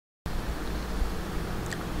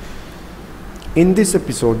In this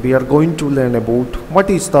episode, we are going to learn about what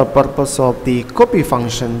is the purpose of the copy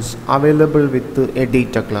functions available with a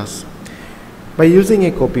data class. By using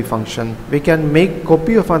a copy function, we can make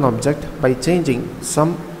copy of an object by changing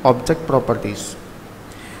some object properties.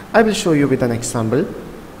 I will show you with an example.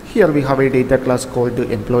 Here we have a data class called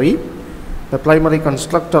employee. The primary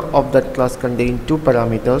constructor of that class contains two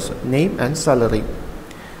parameters, name and salary.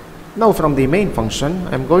 Now from the main function,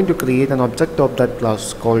 I am going to create an object of that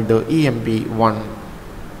class called emp1.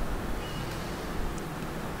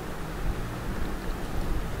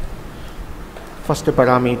 First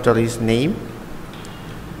parameter is name,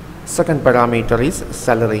 second parameter is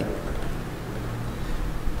salary.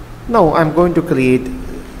 Now I am going to create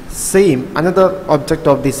another object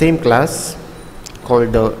of the same class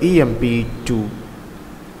called emp2.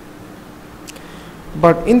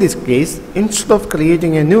 But in this case, instead of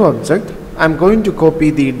creating a new object, I am going to copy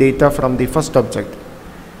the data from the first object.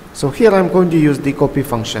 So here I am going to use the copy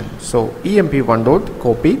function. So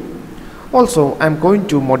emp1.copy. Also I am going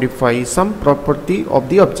to modify some property of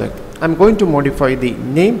the object. I am going to modify the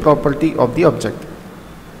name property of the object.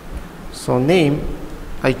 So name,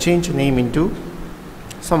 I change name into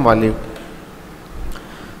some value.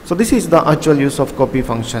 So this is the actual use of copy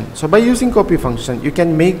function. So by using copy function, you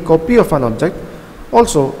can make copy of an object.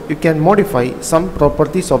 Also, you can modify some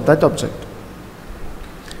properties of that object.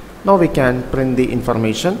 Now we can print the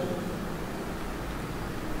information.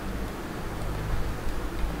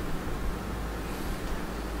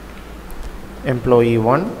 Employee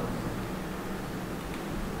 1,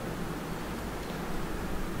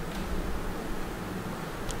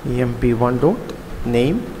 emp1 dot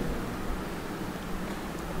name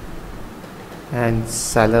and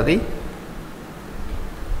salary.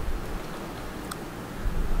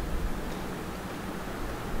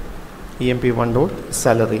 emp1 dot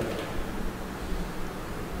salary.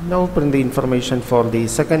 Now print the information for the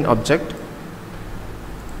second object.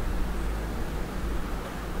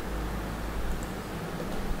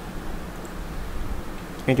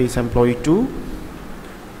 It is employee 2.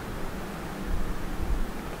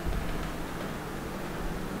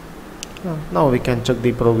 Now we can check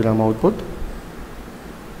the program output.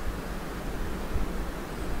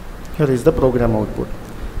 Here is the program output.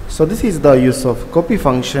 So this is the use of copy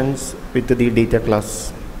functions with the data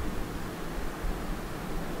class.